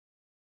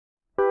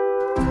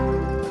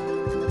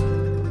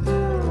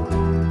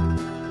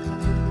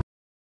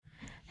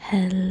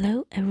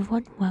Hello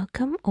everyone,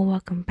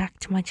 welcome back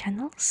to my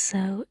channel.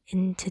 So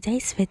in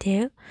today's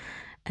video,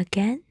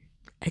 again,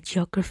 a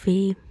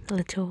geography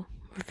little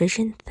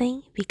revision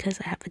thing because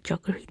I have a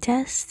geography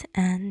test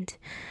and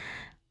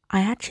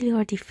I actually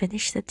already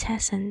finished the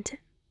test and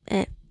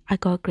I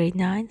got a grade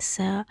 9.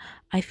 So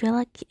I feel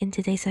like in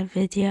today's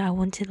video I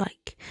want to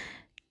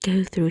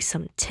go through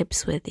some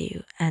tips with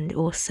you and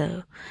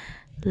also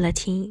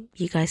letting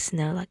you guys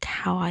know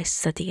how I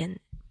study and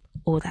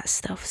all that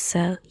stuff.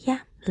 So yeah,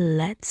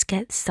 let's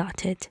get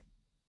started.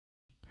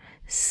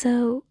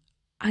 So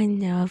I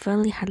know I've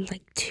only had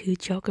 2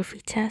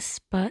 geography tests,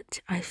 but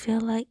I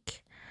feel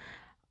like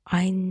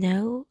I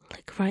know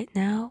right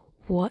now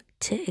what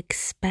to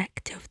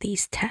expect of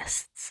these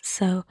tests.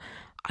 So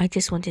I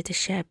just wanted to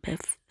share a bit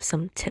of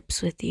some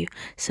tips with you.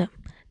 So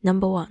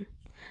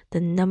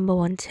the number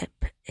one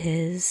tip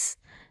is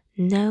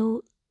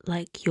know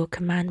your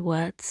command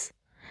words,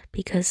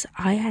 because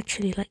I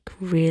actually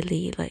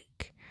really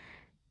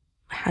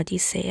how do you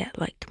say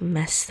it,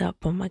 messed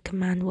up on my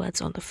command words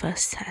on the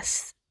first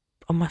test,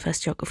 on my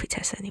first geography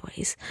test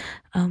anyways.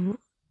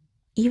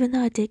 Even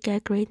though I did get a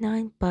grade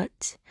 9,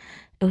 but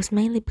it was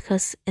mainly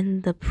because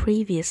in the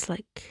previous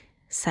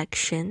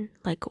section,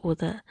 all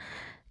the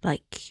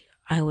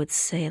I would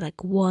say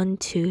 1,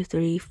 2,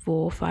 3,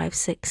 4, 5,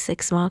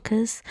 6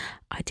 markers,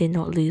 I did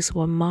not lose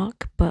 1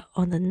 mark, but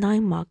on the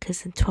 9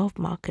 markers and 12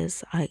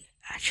 markers I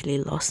actually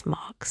lost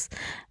marks.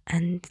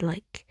 And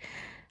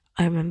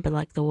I remember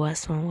the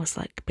worst one was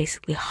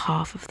basically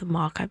half of the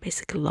mark I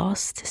basically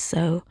lost.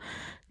 So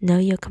know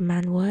your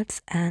command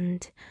words,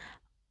 and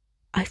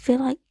I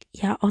feel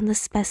yeah, on the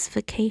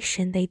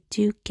specification they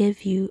do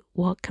give you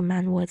what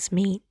command words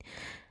mean,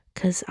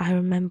 because I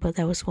remember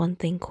there was one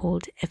thing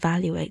called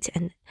evaluate,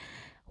 and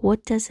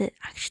what does it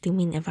actually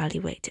mean,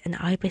 evaluate? And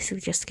I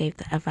basically just gave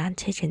the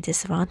advantage and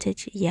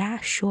disadvantage. Yeah,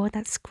 sure,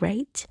 that's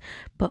great,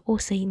 but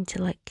also you need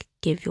to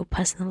give your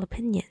personal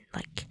opinion.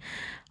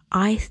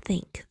 I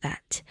think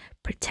that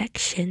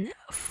protection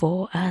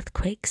for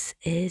earthquakes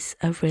is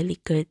a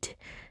really good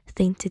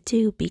thing to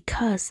do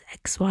because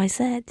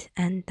XYZ,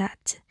 and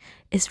that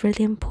is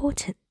really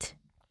important.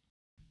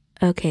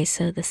 Okay,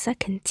 so the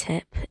second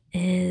tip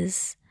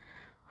is,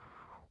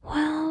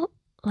 well,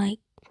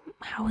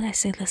 how would I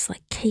say this?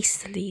 Case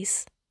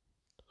studies.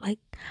 A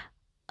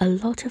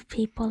lot of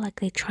people,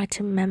 they try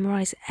to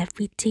memorize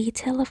every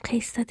detail of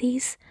case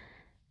studies.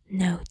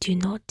 No, do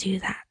not do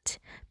that.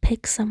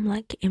 Pick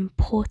some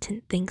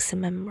important things to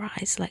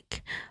memorize,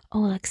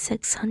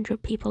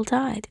 600 people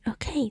died.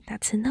 Okay,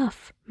 that's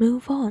enough.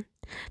 Move on.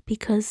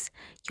 Because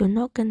you're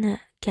not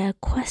gonna get a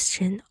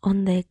question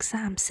on the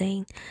exam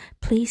saying,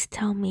 please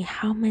tell me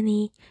how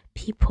many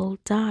people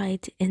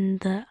died in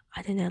the,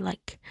 I don't know,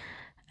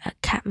 a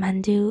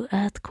Kathmandu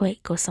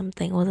earthquake or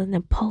something, or the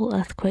Nepal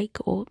earthquake,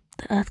 or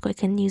the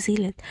earthquake in New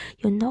Zealand.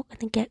 You're not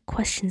going to get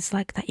questions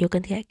like that. You're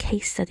going to get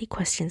case study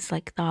questions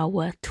that are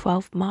worth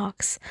 12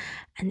 marks.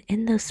 And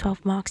in those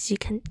 12 marks, you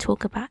can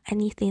talk about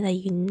anything that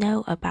you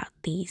know about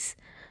these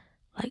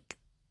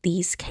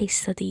case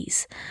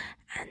studies.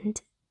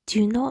 And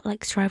do not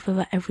strive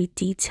over every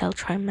detail,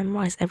 try and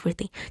memorize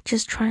everything.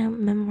 Just try and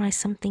memorize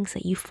some things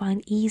that you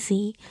find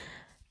easy.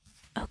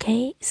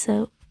 Okay,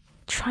 so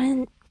try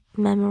and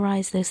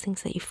memorize those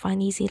things that you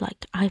find easy.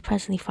 I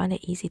personally find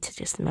it easy to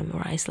just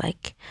memorize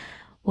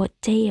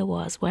what day it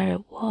was, where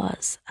it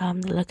was,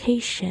 the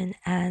location,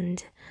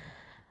 and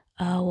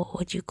what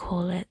would you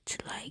call it,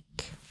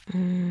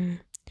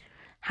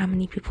 how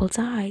many people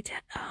died,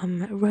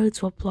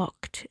 roads were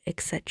blocked,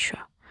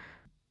 etc.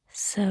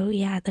 So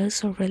yeah,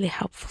 those are really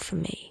helpful for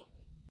me.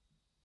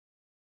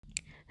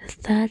 The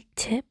third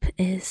tip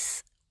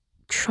is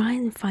try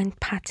and find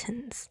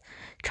patterns.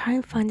 Try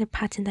and find a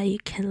pattern that you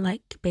can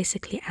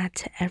basically add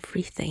to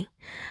everything.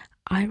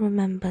 I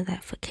remember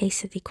that for case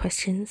study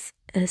questions,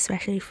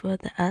 especially for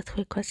the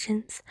earthquake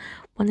questions,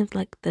 one of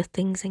the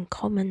things in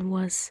common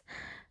was,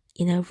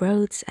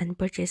 roads and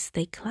bridges,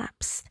 they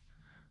collapsed.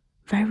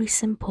 Very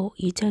simple.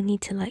 You don't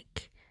need to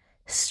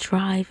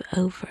strive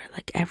over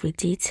every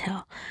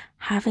detail.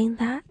 Having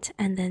that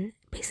and then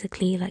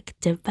basically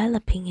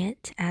developing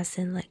it, as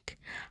in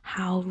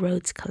how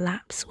roads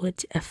collapse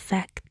would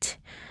affect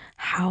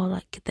how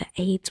the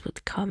aids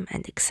would come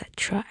and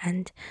etc.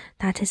 And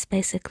that is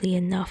basically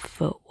enough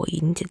for what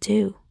you need to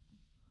do.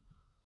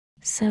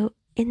 So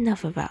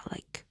enough about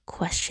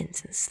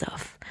questions and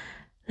stuff.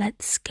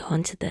 Let's go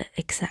on to the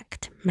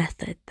exact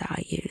method that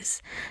I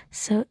use.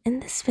 So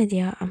in this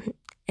video,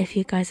 if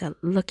you guys are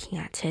looking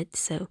at it,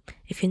 so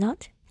if you're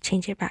not,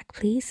 change it back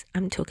please.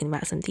 I'm talking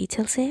about some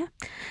details here.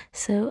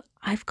 So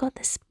I've got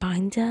this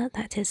binder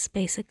that is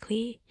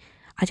basically,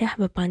 I don't have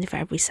a binder for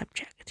every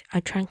subject. I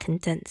try and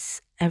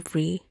condense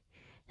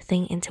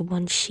everything into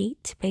one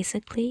sheet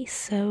basically.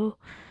 So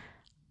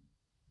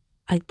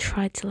I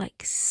try to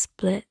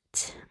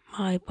split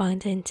my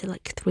binder into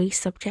 3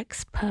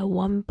 subjects per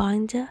one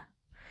binder.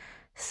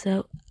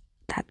 So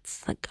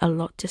that's a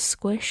lot to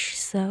squish,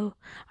 so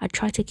I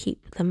try to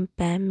keep them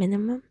bare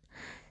minimum.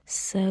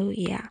 So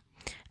yeah,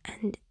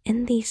 and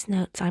in these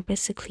notes I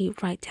basically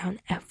write down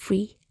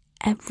every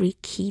every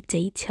key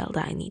detail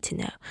that I need to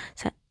know.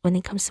 So when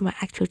it comes to my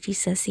actual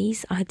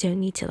GCSEs, I don't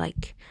need to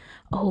like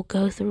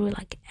go through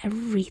like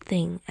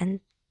everything, and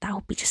that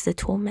would be just a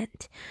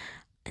torment.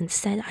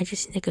 Instead, I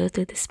just need to go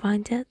through this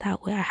binder.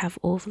 That way I have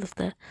all of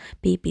the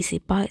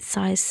BBC Bite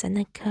Size,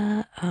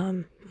 Seneca,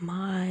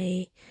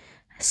 my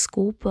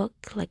school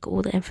book, like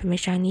all the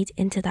information I need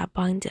into that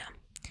binder.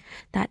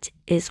 That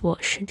is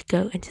what should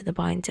go into the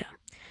binder.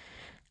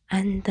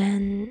 And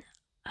then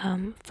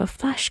for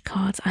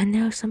flashcards, I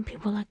know some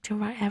people like to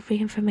write every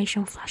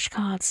information on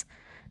flashcards.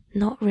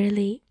 Not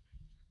really.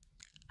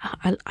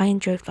 I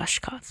enjoy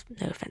flashcards,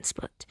 no offense,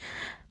 but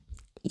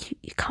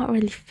you can't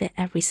really fit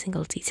every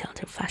single detail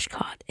into a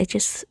flashcard. It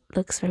just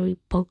looks very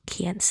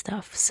bulky and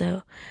stuff.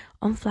 So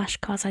on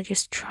flashcards, I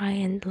just try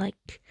and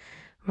like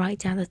write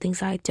down the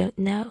things I don't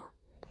know.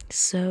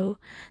 So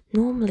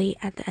normally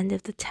at the end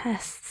of the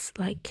tests,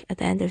 like at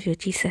the end of your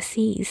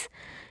GCSEs,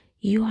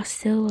 you are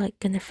still like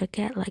gonna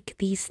forget like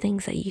these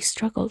things that you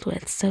struggled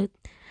with. So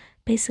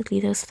basically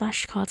those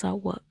flashcards are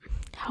what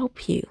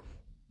help you.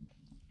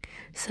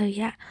 So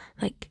yeah,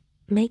 like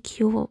make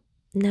your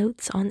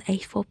notes on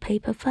A4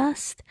 paper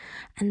first,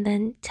 and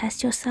then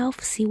test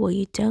yourself, see what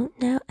you don't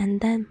know,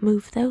 and then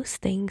move those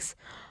things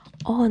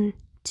on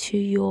to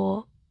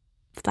your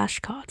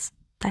flashcards.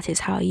 That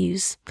is how I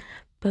use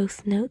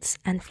both notes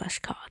and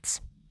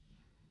flashcards.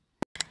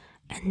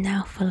 And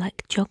now for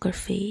like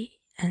geography,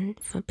 and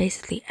for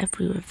basically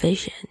every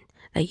revision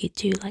that you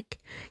do, like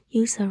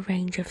use a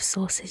range of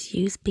sources.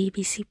 Use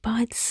BBC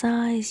Bite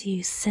Size,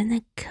 use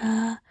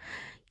Seneca,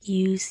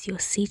 use your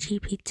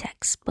CGP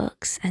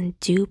textbooks, and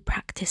do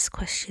practice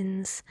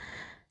questions.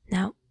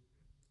 Now,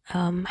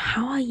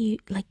 how are you,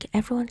 like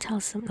everyone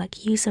tells them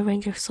like use a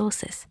range of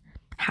sources.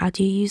 How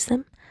do you use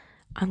them?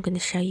 I'm going to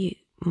show you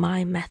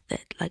my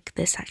method. Like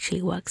this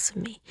actually works for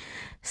me.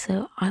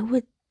 So I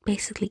would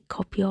basically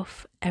copy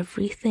off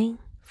everything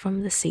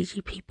from the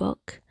CGP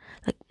book.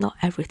 Like not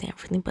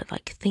everything, but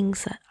like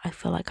things that I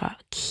feel like are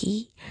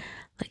key.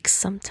 Like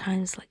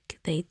sometimes like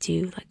they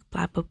do like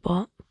blab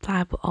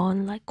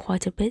on like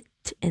quite a bit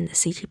in the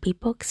CGP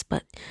books,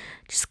 but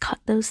just cut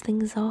those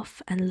things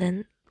off and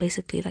then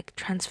basically like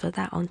transfer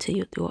that onto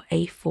your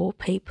A4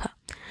 paper.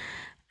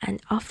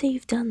 And after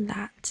you've done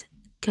that,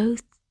 go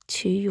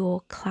to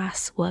your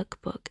class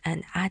workbook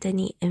and add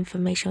any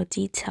information or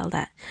detail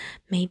that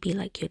maybe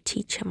like your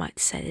teacher might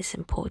say is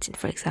important.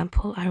 For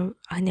example,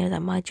 I know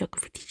that my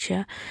geography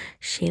teacher,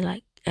 he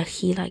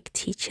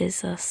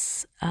teaches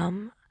us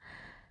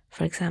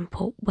for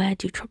example, where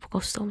do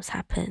tropical storms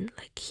happen?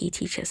 Like he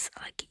teaches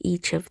like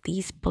each of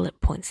these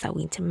bullet points that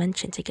we need to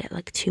mention to get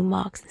like 2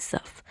 marks and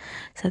stuff.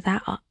 So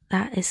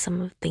that is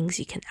some of the things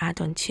you can add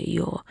onto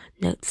your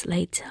notes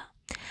later.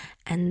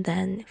 And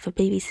then for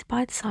BBC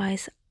Bite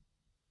Size,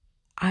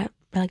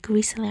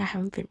 recently I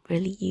haven't been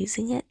really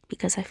using it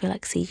because I feel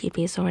like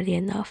CGP is already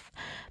enough.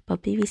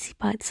 But BBC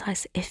Bite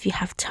Size, if you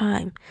have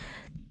time,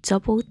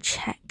 double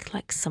check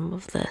like some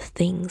of the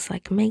things,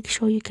 like make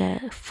sure you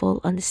get a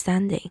full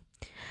understanding.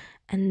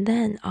 And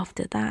then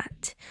after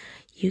that,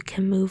 you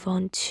can move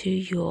on to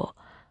your,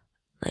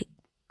 like,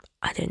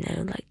 I don't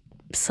know, like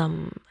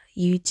some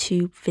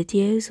YouTube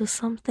videos or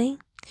something,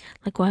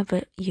 like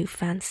whatever you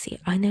fancy.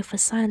 I know for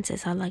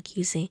sciences, I like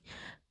using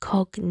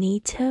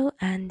Cognito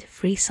and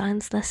Free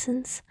Science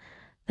Lessons.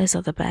 Those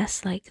are the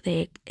best, like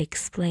they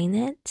explain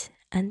it.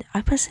 And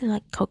I personally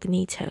like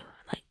Cognito,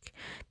 like,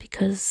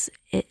 because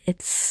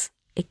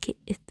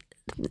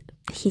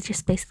he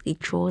just basically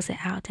draws it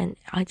out, and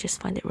I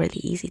just find it really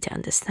easy to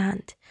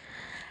understand.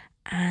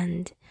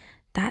 And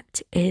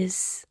that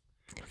is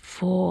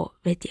for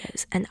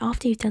videos. And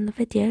after you've done the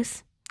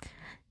videos,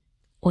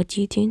 what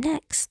do you do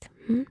next?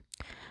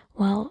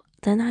 Well,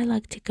 then I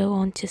like to go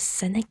on to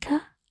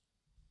Seneca.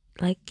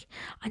 Like,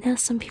 I know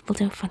some people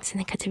don't find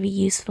Seneca to be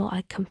useful.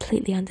 I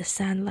completely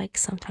understand. Like,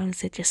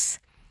 sometimes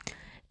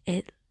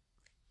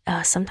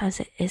sometimes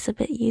it is a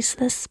bit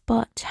useless,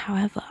 but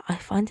however, I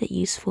find it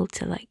useful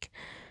to like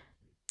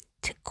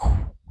to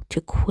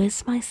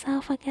quiz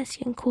myself, I guess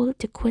you can call it,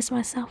 to quiz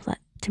myself, like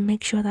to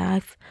make sure that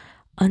I've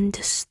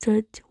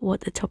understood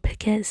what the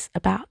topic is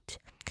about.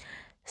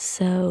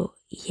 So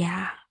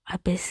yeah, I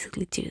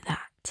basically do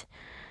that.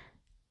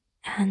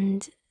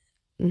 And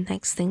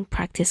next thing,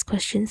 practice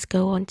questions.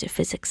 Go on to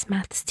physics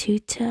maths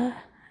tutor.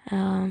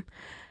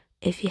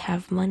 If you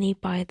have money,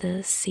 buy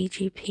the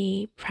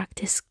CGP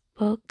practice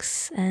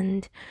books.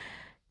 And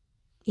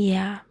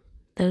yeah,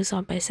 those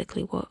are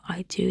basically what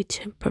I do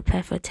to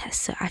prepare for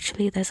tests. So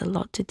actually there's a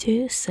lot to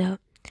do, so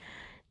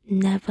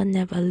never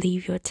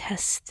leave your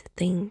test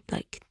thing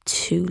like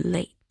too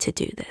late to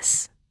do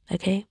this,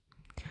 okay?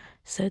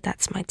 So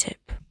that's my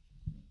tip.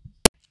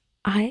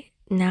 I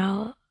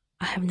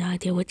have no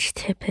idea which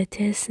tip it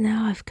is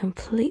now. I've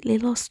completely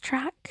lost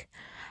track.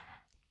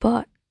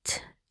 But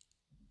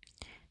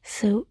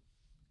so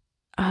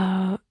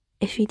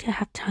if you do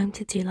have time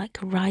to do like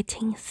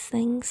writing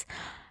things,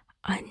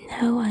 I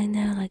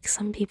know like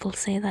some people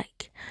say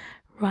like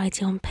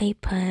writing on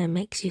paper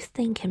makes you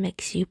think, it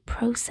makes you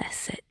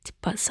process it,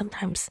 but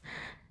sometimes,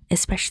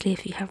 especially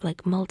if you have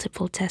like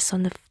multiple tests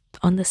on the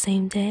on the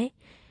same day,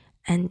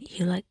 and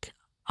you like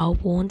are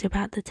warned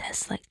about the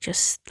test like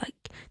just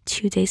like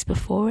 2 days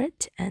before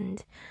it,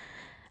 and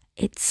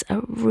it's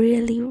a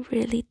really,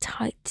 really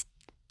tight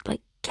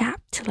like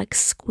gap to like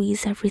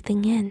squeeze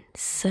everything in.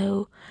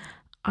 So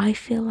I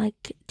feel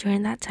like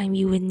during that time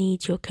you would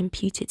need your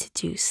computer to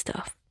do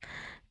stuff.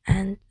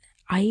 And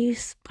I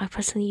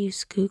personally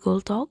use Google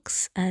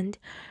Docs, and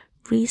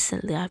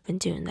recently I've been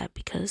doing that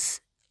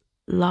because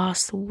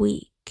last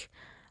week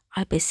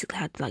I basically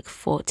had like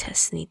 4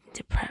 tests needing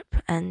to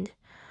prep, and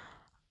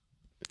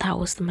that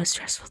was the most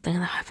stressful thing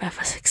that I've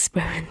ever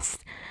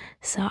experienced.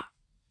 So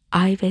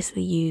I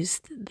basically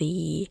used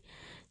the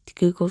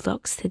Google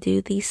Docs to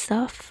do these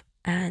stuff,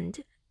 and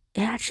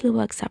it actually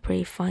works out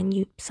pretty fine.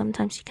 You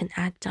sometimes you can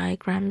add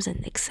diagrams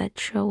and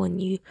etc. when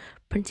you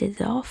printed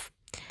it off.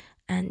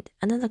 And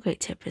another great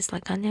tip is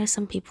like I know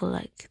some people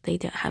like they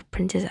don't have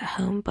printers at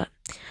home, but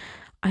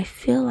I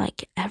feel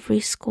like every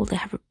school they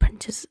have a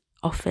printer's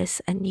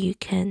office, and you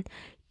can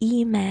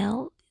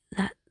email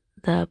that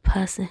the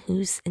person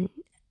who's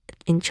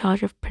in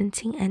charge of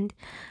printing and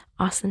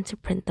ask them to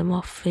print them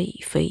off for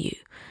you.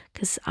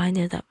 Because I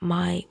know that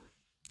my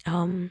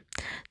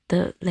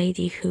the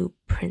lady who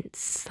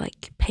prints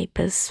like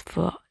papers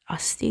for our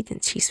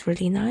students, she's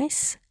really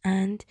nice,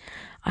 and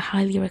I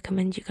highly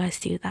recommend you guys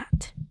do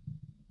that.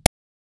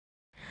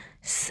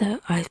 So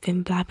I've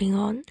been blabbing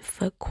on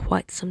for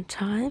quite some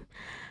time.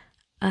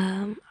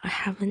 I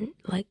haven't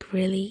like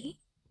really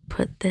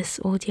put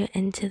this audio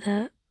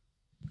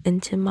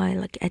into my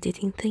like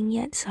editing thing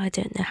yet, so I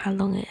don't know how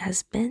long it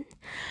has been.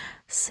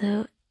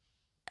 So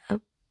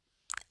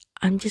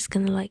I'm just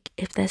gonna like,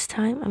 if there's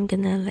time, I'm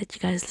gonna let you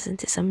guys listen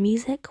to some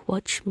music,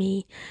 watch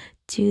me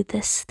do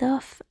this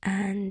stuff,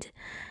 and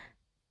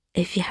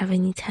if you have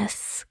any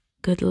tests,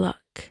 good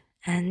luck,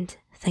 and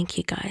thank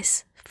you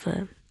guys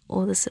for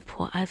all the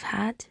support I've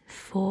had,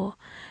 for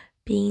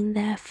being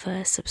there,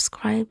 for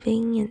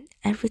subscribing, and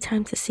every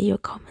time to see your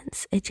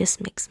comments, it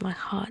just makes my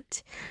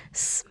heart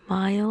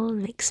smile,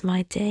 makes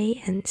my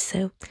day, and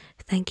so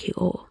thank you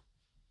all.